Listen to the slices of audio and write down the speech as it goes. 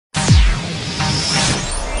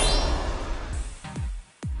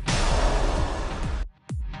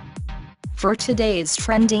For today's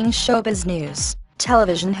trending showbiz news,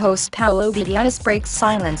 television host Paolo Bediones breaks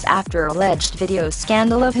silence after alleged video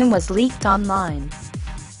scandal of him was leaked online.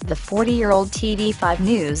 The 40-year-old TV5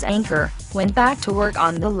 news anchor went back to work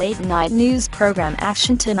on the late-night news program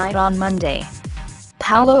Action Tonight on Monday.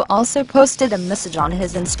 Paolo also posted a message on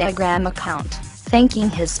his Instagram account, thanking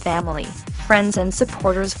his family, friends and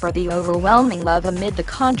supporters for the overwhelming love amid the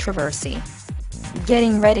controversy.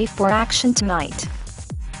 Getting ready for Action Tonight.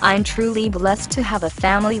 I'm truly blessed to have a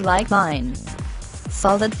family like mine.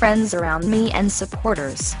 Solid friends around me and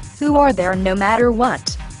supporters, who are there no matter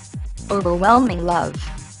what. Overwhelming love.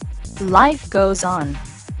 Life goes on.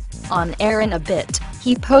 On air in a bit,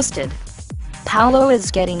 he posted. Paolo is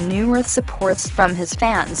getting numerous supports from his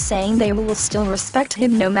fans saying they will still respect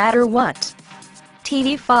him no matter what.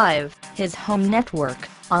 TV5, his home network,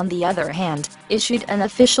 on the other hand, issued an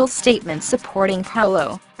official statement supporting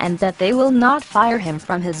Paolo, and that they will not fire him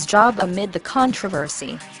from his job amid the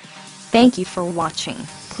controversy. Thank you for watching.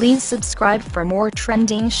 Please subscribe for more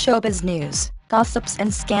trending showbiz news, gossips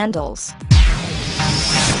and scandals.